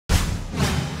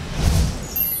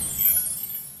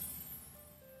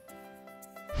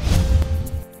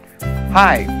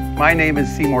Hi, my name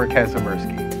is Seymour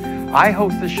Kazimirski. I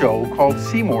host a show called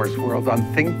Seymour's World on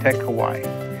ThinkTech Hawaii.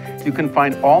 You can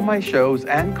find all my shows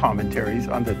and commentaries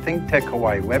on the ThinkTech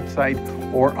Hawaii website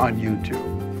or on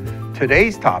YouTube.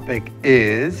 Today's topic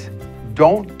is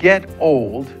don't get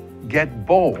old, get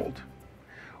bold.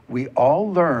 We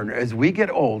all learn as we get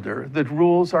older that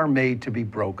rules are made to be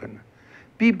broken.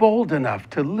 Be bold enough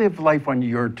to live life on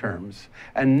your terms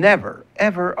and never,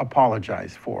 ever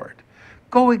apologize for it.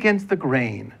 Go against the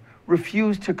grain,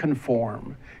 refuse to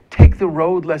conform, take the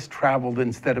road less traveled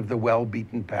instead of the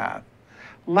well-beaten path.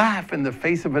 Laugh in the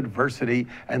face of adversity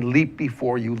and leap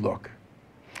before you look.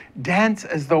 Dance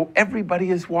as though everybody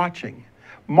is watching.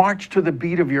 March to the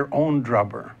beat of your own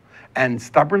drummer and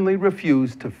stubbornly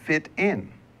refuse to fit in.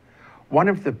 One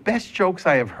of the best jokes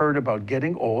I have heard about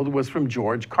getting old was from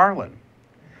George Carlin.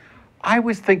 I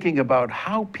was thinking about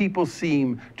how people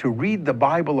seem to read the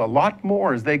Bible a lot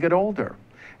more as they get older.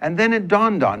 And then it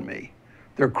dawned on me,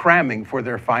 they're cramming for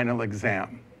their final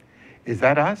exam. Is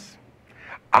that us?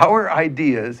 Our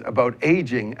ideas about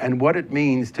aging and what it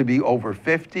means to be over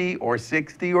 50 or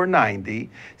 60 or 90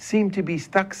 seem to be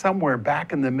stuck somewhere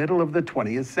back in the middle of the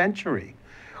 20th century.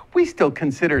 We still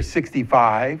consider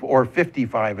 65 or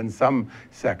 55 in some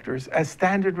sectors as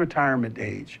standard retirement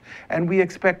age, and we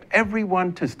expect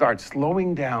everyone to start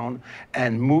slowing down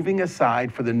and moving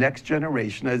aside for the next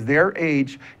generation as their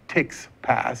age ticks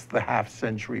past the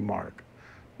half-century mark.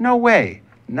 No way,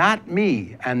 not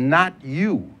me and not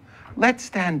you. Let's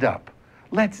stand up,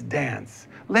 let's dance,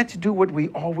 let's do what we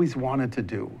always wanted to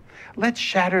do. Let's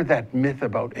shatter that myth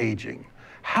about aging.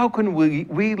 How can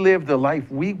we live the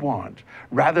life we want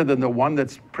rather than the one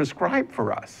that's prescribed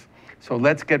for us? So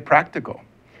let's get practical.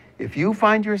 If you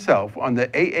find yourself on the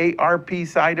AARP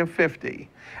side of 50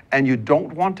 and you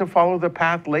don't want to follow the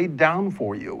path laid down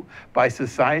for you by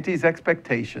society's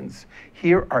expectations,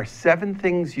 here are 7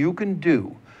 things you can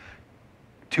do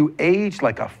to age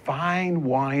like a fine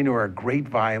wine or a great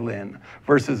violin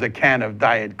versus a can of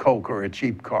Diet Coke or a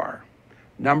cheap car.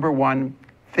 Number 1,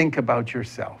 think about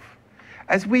yourself.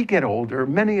 As we get older,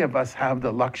 many of us have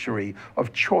the luxury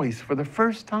of choice for the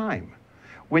first time.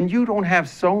 When you don't have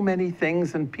so many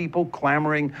things and people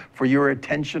clamoring for your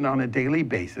attention on a daily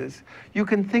basis, you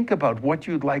can think about what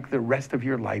you'd like the rest of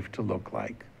your life to look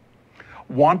like.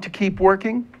 Want to keep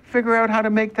working? Figure out how to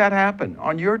make that happen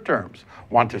on your terms.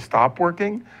 Want to stop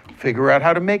working? Figure out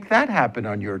how to make that happen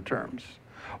on your terms.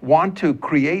 Want to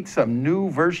create some new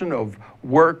version of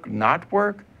work, not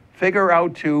work? Figure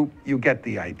out you get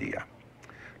the idea.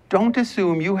 Don't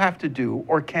assume you have to do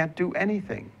or can't do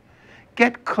anything.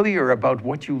 Get clear about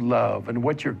what you love and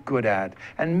what you're good at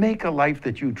and make a life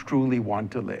that you truly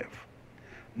want to live.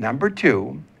 Number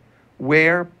 2,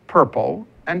 wear purple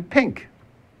and pink.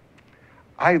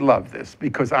 I love this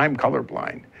because I'm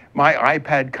colorblind. My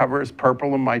iPad cover is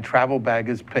purple and my travel bag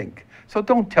is pink. So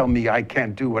don't tell me I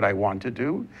can't do what I want to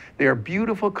do. They are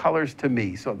beautiful colors to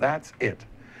me, so that's it.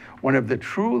 One of the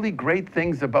truly great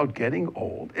things about getting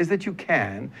old is that you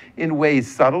can, in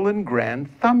ways subtle and grand,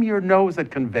 thumb your nose at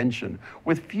convention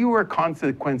with fewer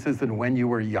consequences than when you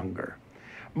were younger.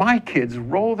 My kids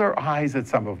roll their eyes at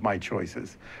some of my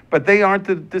choices, but they aren't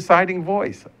the deciding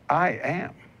voice. I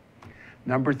am.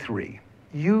 Number 3,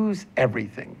 use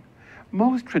everything.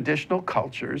 Most traditional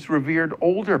cultures revered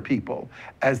older people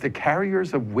as the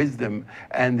carriers of wisdom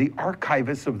and the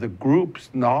archivists of the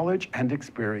group's knowledge and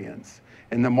experience.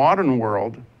 In the modern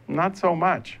world, not so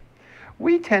much.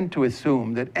 We tend to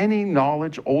assume that any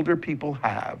knowledge older people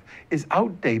have is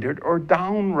outdated or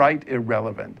downright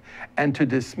irrelevant, and to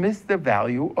dismiss the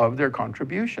value of their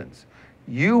contributions.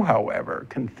 You, however,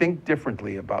 can think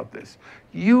differently about this.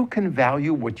 You can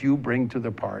value what you bring to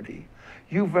the party.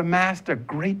 You've amassed a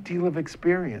great deal of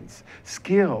experience,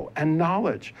 skill, and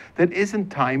knowledge that isn't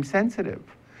time sensitive.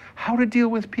 How to deal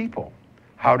with people,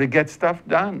 how to get stuff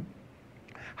done,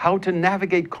 how to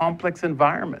navigate complex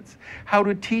environments, how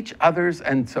to teach others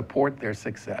and support their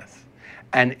success.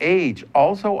 And age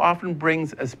also often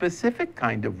brings a specific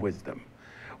kind of wisdom.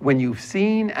 When you've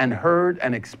seen and heard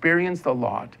and experienced a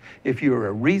lot, if you're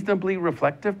a reasonably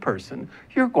reflective person,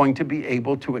 you're going to be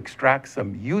able to extract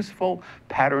some useful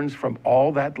patterns from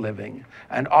all that living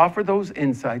and offer those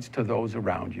insights to those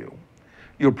around you.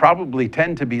 You'll probably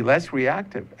tend to be less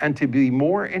reactive and to be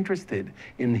more interested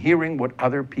in hearing what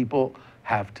other people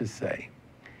have to say.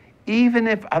 Even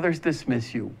if others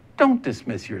dismiss you, don't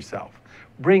dismiss yourself.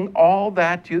 Bring all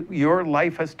that your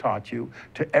life has taught you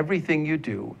to everything you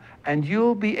do, and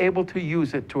you'll be able to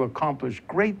use it to accomplish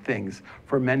great things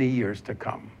for many years to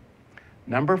come.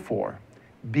 Number 4,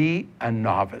 be a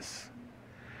novice.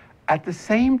 At the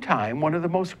same time, one of the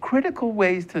most critical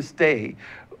ways to stay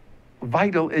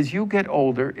vital as you get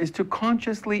older is to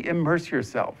consciously immerse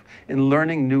yourself in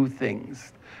learning new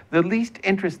things. The least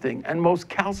interesting and most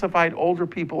calcified older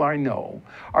people I know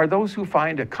are those who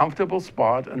find a comfortable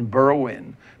spot and burrow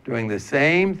in, doing the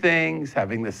same things,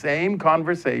 having the same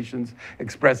conversations,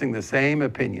 expressing the same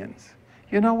opinions.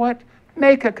 You know what?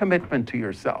 Make a commitment to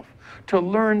yourself to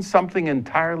learn something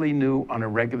entirely new on a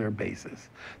regular basis.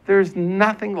 There's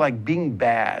nothing like being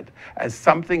bad as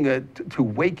something to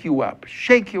wake you up,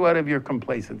 shake you out of your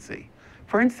complacency.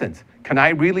 For instance, can I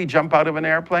really jump out of an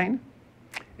airplane?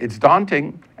 It's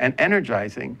daunting and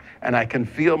energizing, and I can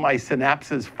feel my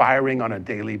synapses firing on a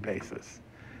daily basis.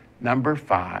 Number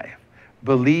 5,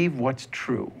 believe what's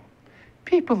true.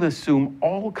 People assume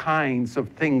all kinds of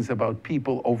things about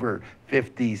people over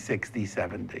 50, 60,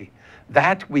 70.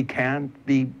 That we can't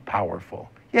be powerful.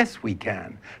 Yes, we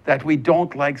can. That we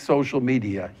don't like social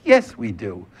media. Yes, we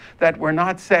do. That we're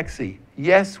not sexy.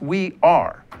 Yes, we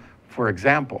are. For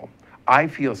example, I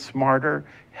feel smarter,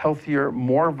 healthier,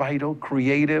 more vital,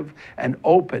 creative, and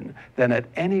open than at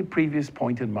any previous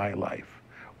point in my life.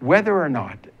 Whether or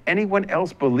not anyone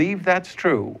else believes that's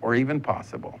true or even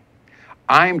possible,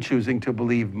 I'm choosing to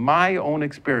believe my own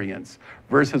experience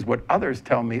versus what others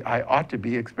tell me I ought to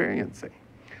be experiencing.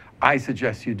 I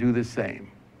suggest you do the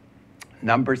same.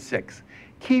 Number 6,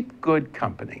 keep good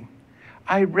company.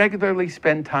 I regularly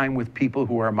spend time with people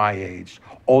who are my age,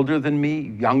 older than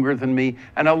me, younger than me,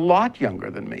 and a lot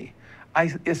younger than me. I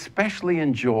especially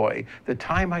enjoy the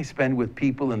time I spend with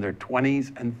people in their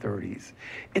 20s and 30s.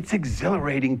 It's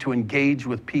exhilarating to engage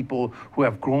with people who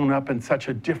have grown up in such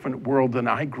a different world than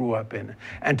I grew up in,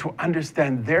 and to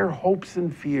understand their hopes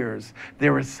and fears,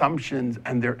 their assumptions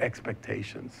and their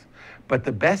expectations. But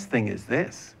the best thing is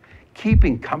this: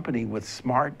 keeping company with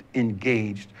smart,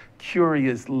 engaged,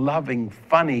 curious, loving,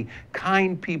 funny,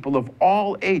 kind people of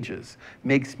all ages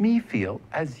makes me feel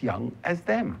as young as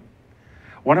them.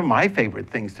 One of my favorite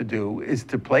things to do is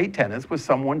to play tennis with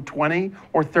someone 20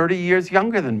 or 30 years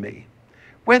younger than me.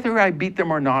 Whether I beat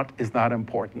them or not is not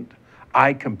important.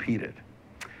 I competed.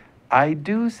 I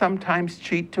do sometimes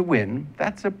cheat to win.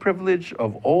 That's a privilege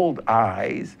of old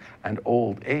eyes and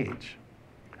old age.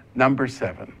 Number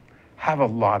 7, have a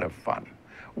lot of fun.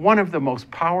 One of the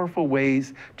most powerful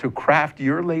ways to craft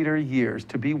your later years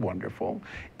to be wonderful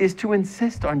is to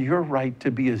insist on your right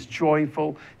to be as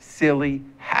joyful, silly,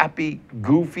 happy,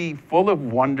 goofy, full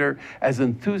of wonder, as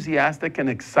enthusiastic and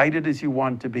excited as you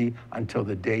want to be until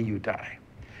the day you die.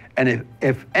 And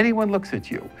if anyone looks at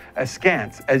you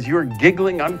askance as you're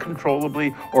giggling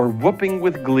uncontrollably or whooping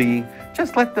with glee,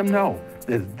 just let them know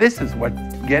that this is what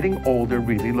getting older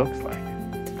really looks like.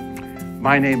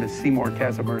 My name is Seymour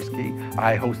Kazimirski.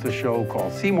 I host a show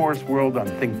called Seymour's World on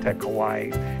ThinkTech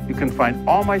Hawaii. You can find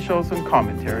all my shows and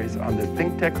commentaries on the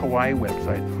ThinkTech Hawaii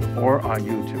website or on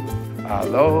YouTube.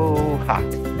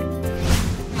 Aloha.